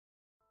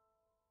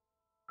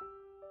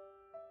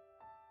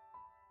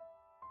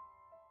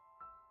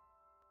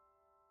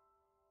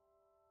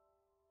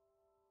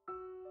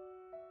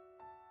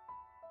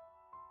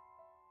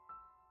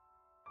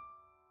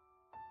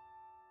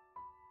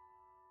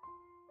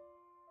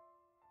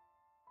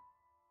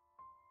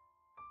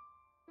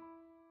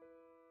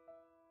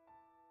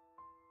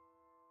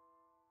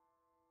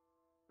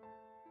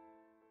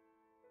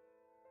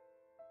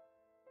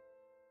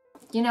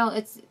You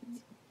know,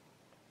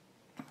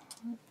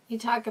 you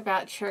talk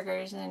about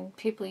triggers, and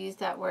people use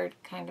that word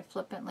kind of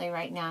flippantly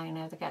right now. You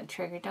know, they got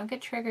triggered. Don't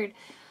get triggered.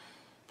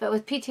 But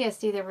with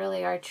PTSD, there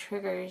really are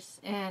triggers.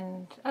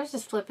 And I was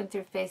just flipping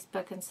through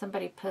Facebook, and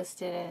somebody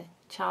posted a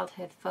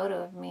childhood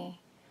photo of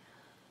me.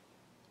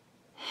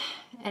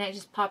 And it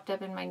just popped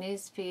up in my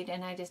news feed,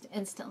 and I just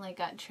instantly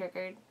got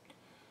triggered.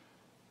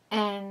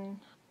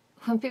 And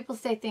when people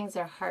say things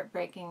are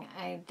heartbreaking,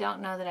 I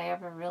don't know that I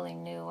ever really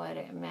knew what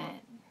it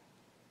meant.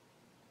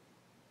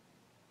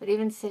 But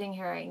even sitting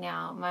here right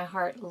now, my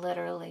heart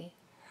literally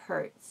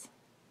hurts.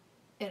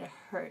 It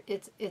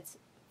hurts. It's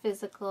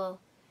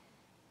physical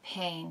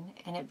pain,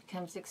 and it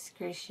becomes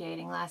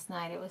excruciating. Last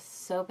night it was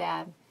so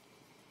bad.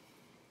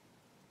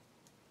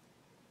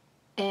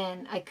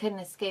 And I couldn't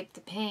escape the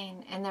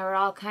pain. And there were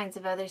all kinds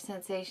of other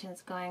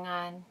sensations going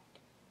on.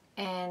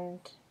 And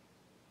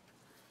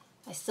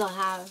I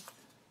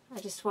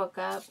just woke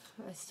up.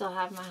 I still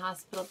have my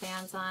hospital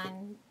bands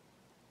on.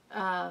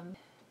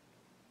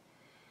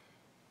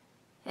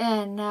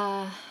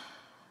 The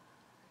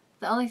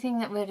only thing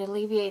that would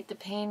alleviate the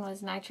pain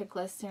was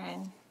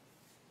nitroglycerin.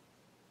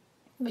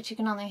 But you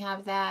can only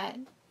have that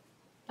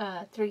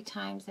 3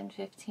 times in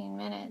 15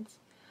 minutes.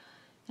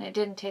 And it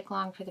didn't take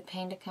long for the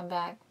pain to come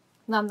back.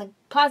 And on the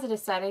positive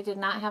side, I did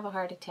not have a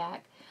heart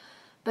attack.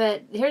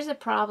 But here's a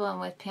problem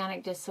with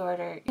panic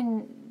disorder.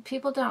 And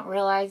people don't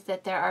realize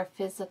that there are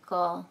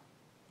physical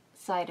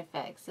side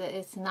effects.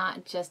 It's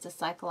not just a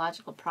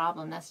psychological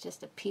problem. That's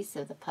just a piece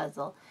of the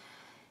puzzle.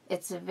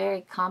 It's a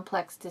very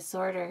complex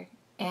disorder.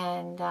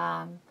 And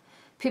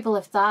people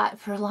have thought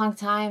for a long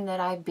time that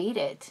I beat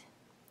it.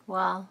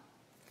 Well,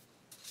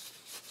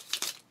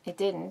 I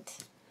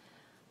didn't.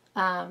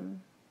 In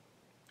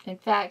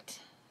fact,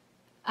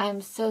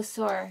 I'm so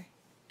sore.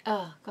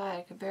 Oh, God,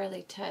 I could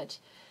barely touch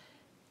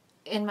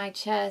in my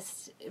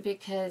chest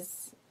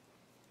because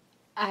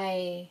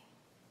I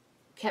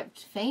kept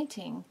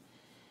fainting.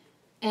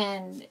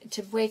 And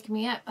to wake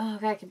me up, oh,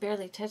 God, I could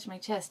barely touch my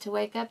chest. To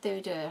wake up, they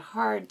would do a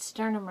hard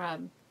sternum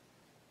rub.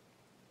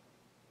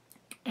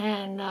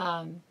 And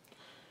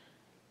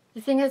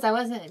the thing is, I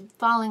wasn't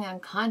falling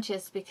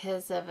unconscious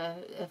because of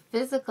a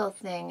physical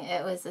thing.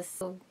 It was a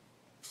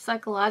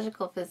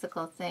psychological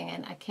physical thing,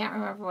 and I can't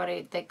remember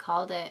what they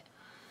called it.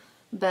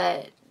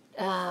 But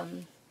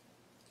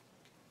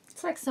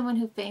it's like someone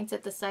who faints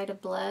at the sight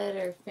of blood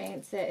or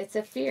faints. It's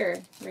a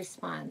fear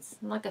response.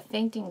 I'm like a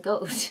fainting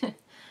goat.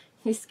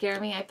 You scare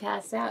me, I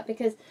pass out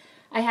because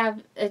I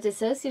have a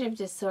dissociative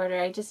disorder.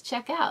 I just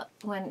check out.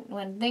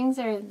 When things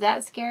are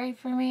that scary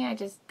for me, I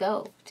just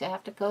go. I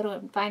have to go to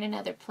and find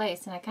another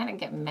place, and I kind of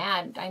get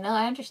mad.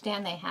 I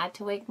understand they had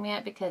to wake me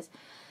up because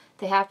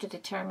they have to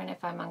determine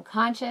if I'm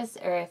unconscious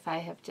or if I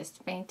have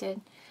just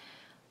fainted.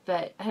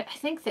 But I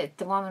think that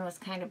the woman was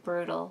kind of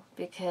brutal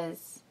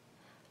because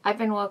I've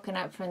been woken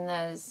up from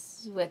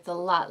those with a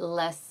lot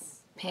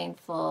less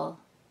painful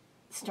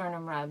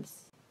sternum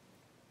rubs.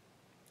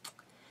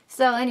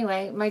 So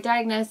anyway, my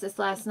diagnosis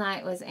last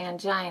night was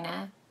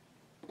angina,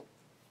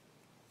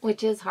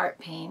 which is heart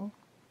pain.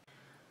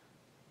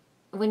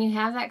 When you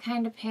have that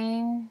kind of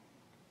pain,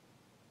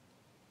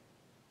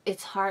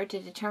 it's hard to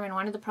determine.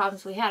 One of the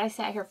problems we had, I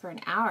sat here for an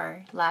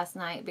hour last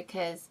night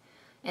because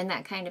in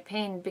that kind of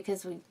pain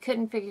because we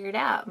couldn't figure it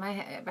out.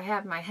 I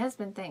have my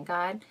husband, thank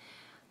God,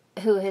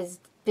 who has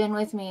been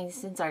with me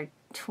since our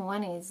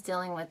 20s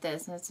dealing with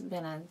this. And it's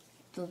been a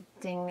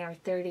thing there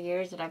 30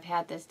 years that I've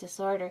had this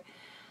disorder.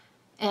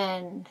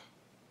 And,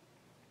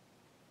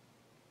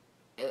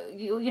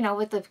 you know,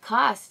 with the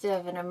cost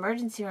of an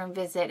emergency room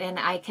visit, and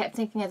I kept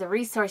thinking of the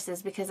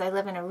resources because I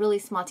live in a really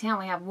small town.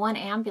 We have 1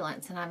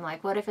 ambulance, and I'm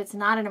like, what if it's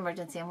not an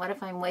emergency? And what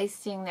if I'm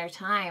wasting their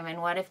time? And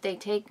what if they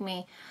take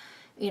me,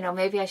 you know,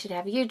 maybe I should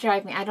have you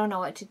drive me. I don't know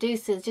what to do,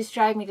 so just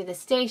drive me to the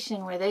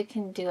station where they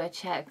can do a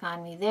check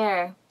on me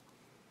there.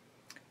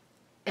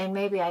 And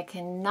maybe I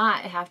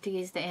cannot have to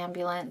use the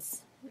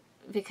ambulance.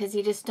 Because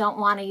you just don't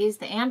want to use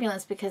the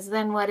ambulance, because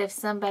then what if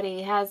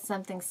somebody has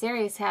something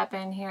serious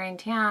happen here in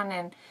town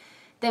and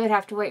they would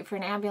have to wait for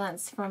an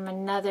ambulance from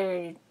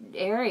another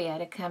area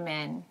to come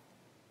in?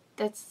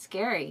 That's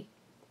scary.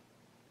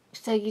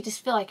 So you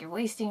just feel like you're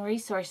wasting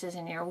resources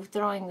and you're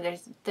throwing,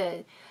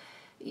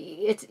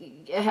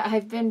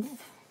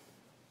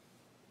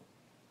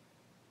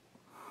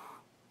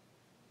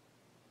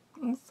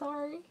 I'm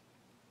sorry.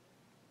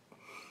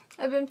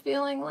 I've been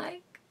feeling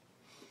like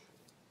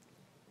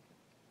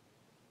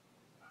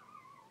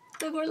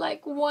we're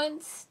like one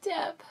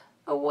step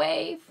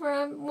away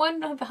from,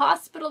 one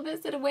hospital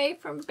visit away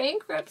from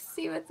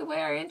bankruptcy with the way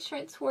our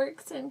insurance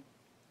works, and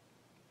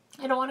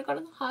I don't want to go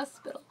to the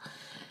hospital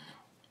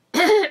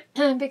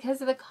because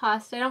of the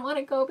cost. I don't want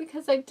to go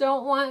because I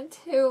don't want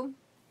to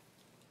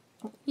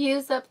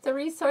use up the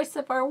resource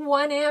of our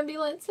 1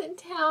 ambulance in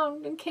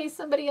town in case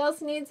somebody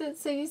else needs it.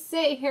 So you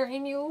sit here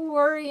and you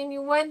worry and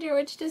you wonder,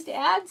 which just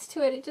adds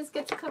to it. It just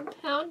gets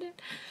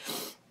compounded.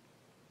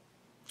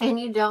 And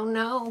you don't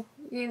know,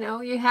 you know,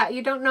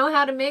 you don't know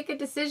how to make a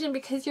decision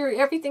because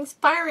everything's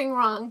firing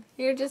wrong.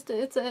 You're just,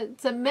 it's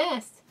a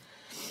mess.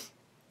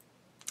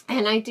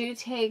 And I do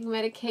take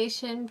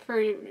medication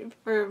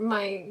for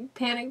my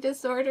panic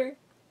disorder.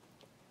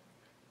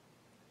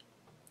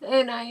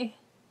 And I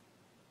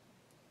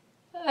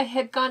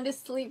had gone to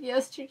sleep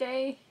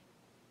yesterday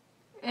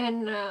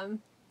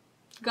and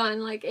gone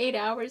like 8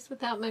 hours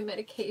without my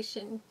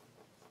medication.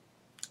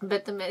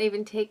 But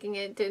even taking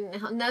it didn't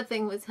help.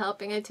 Nothing was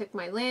helping. I took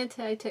my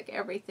Lanta, I took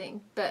everything.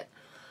 But,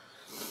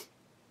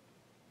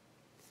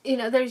 you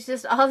know, there's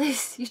just all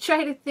this. You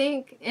try to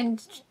think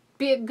and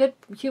be a good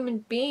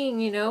human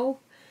being, you know,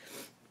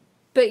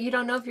 but you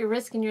don't know if you're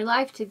risking your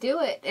life to do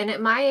it. And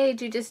at my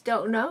age, you just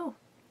don't know.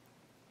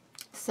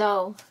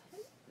 So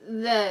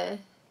the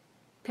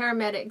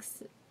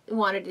paramedics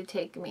wanted to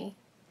take me.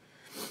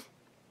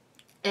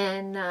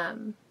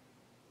 And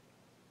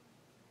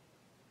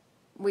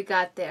we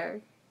got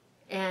there.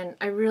 And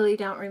I really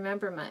don't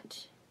remember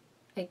much.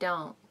 I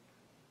don't.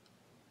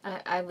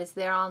 I was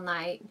there all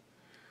night.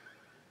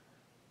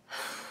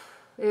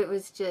 It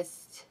was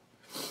just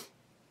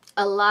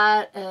a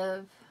lot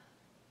of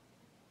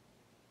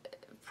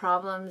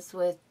problems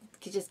with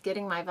just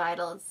getting my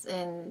vitals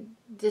and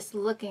just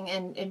looking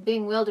and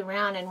being wheeled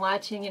around and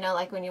watching, you know,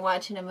 like when you're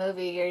watching a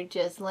movie, you're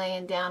just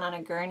laying down on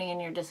a gurney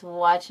and you're just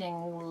watching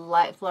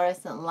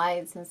fluorescent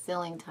lights and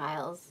ceiling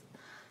tiles.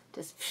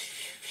 Just...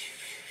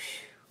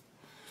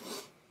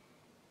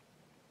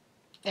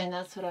 And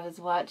that's what I was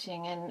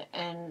watching,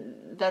 and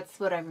that's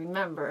what I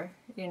remember,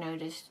 you know,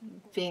 just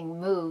being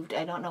moved.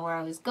 I don't know where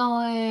I was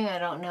going. I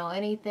don't know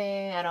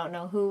anything. I don't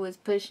know who was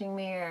pushing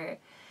me or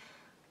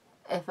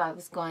if I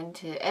was going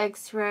to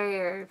x-ray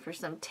or for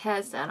some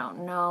test. I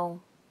don't know.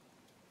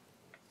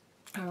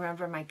 I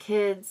remember my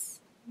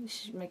kids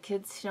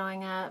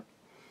showing up.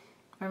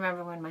 I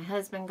remember when my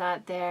husband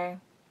got there.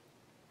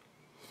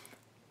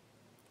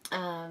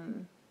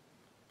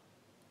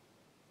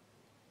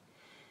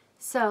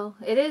 So,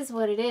 it is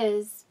what it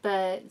is,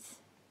 but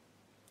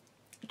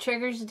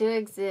triggers do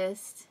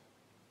exist.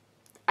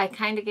 I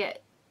kind of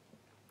get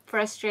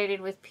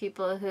frustrated with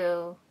people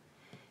who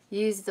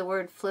use the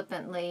word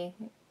flippantly,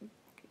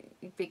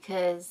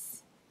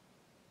 because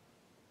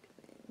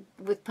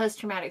with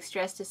post-traumatic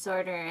stress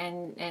disorder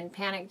and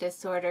panic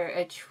disorder,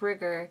 a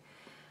trigger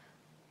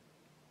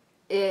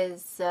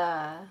is,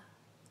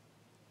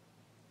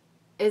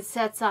 it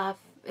sets off.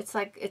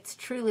 It's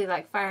truly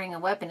like firing a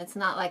weapon. It's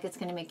not like it's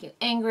going to make you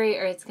angry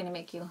or it's going to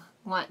make you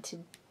want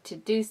to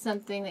do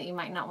something that you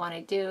might not want to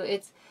do.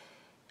 It's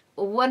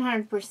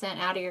 100%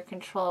 out of your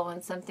control.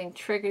 When something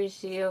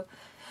triggers you,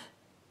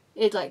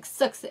 it like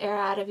sucks the air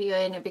out of you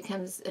and it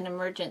becomes an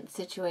emergent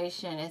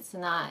situation. It's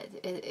not.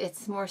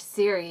 It's more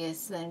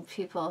serious than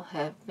people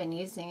have been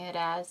using it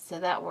as. So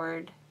that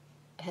word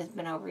has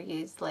been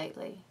overused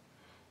lately.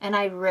 And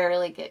I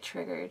rarely get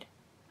triggered.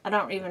 I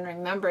don't even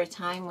remember a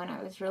time when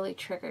I was really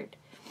triggered.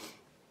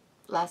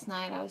 Last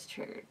night I was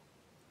triggered.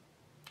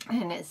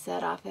 And it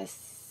set off a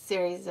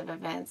series of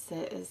events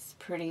that is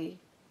pretty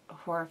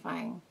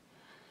horrifying.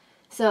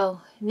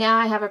 So now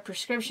I have a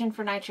prescription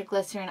for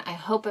nitroglycerin. I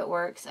hope it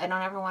works. I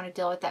don't ever want to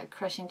deal with that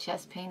crushing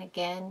chest pain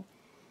again.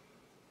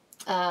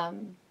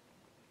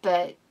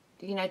 But,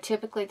 you know,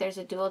 typically there's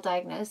a dual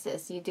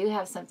diagnosis. You do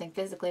have something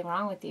physically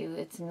wrong with you.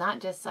 It's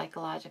not just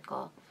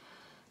psychological.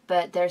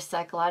 But there's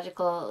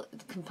psychological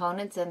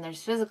components and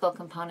there's physical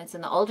components.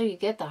 And the older you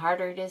get, the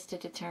harder it is to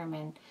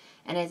determine.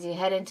 And as you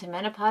head into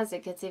menopause,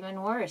 it gets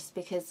even worse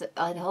because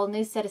a whole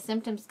new set of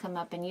symptoms come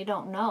up and you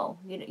don't know.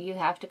 You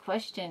have to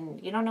question.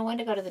 You don't know when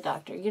to go to the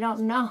doctor. You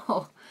don't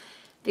know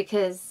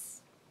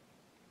because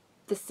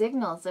the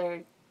signals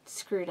are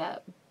screwed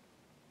up.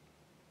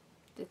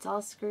 It's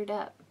all screwed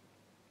up.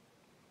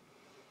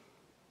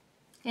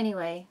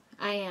 Anyway,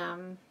 I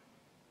am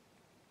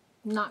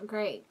not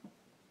great.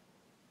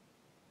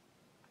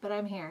 But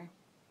I'm here.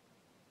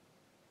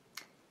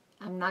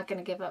 I'm not going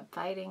to give up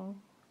fighting.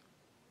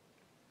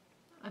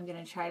 I'm going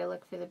to try to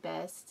look for the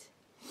best.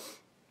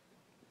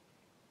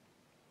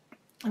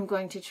 I'm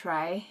going to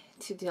try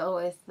to deal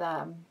with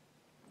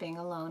being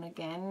alone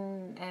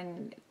again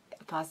and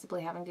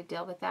possibly having to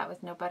deal with that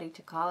with nobody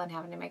to call and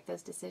having to make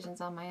those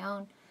decisions on my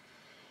own.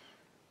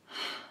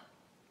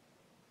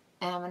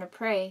 And I'm going to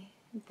pray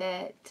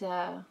that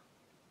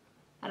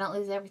I don't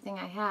lose everything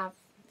I have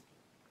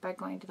by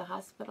going to the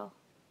hospital.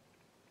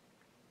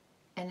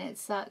 And it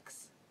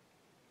sucks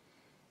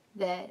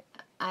that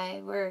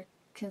we're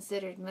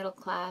considered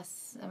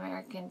middle-class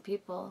American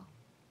people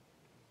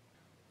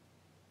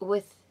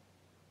with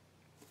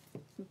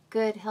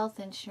good health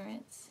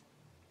insurance.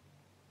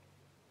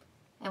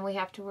 And we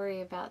have to worry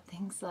about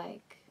things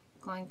like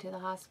going to the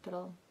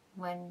hospital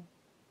when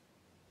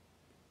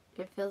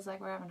it feels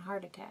like we're having a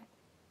heart attack.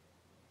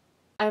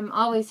 I'm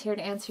always here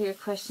to answer your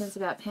questions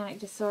about panic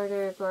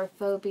disorder,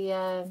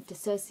 agoraphobia,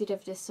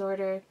 dissociative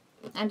disorder,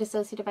 and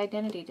dissociative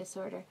identity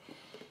disorder.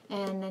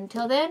 And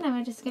until then,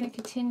 I'm just going to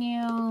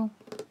continue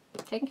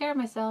taking care of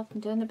myself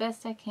and doing the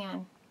best I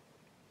can.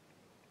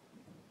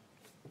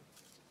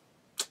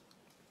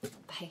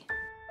 Bye.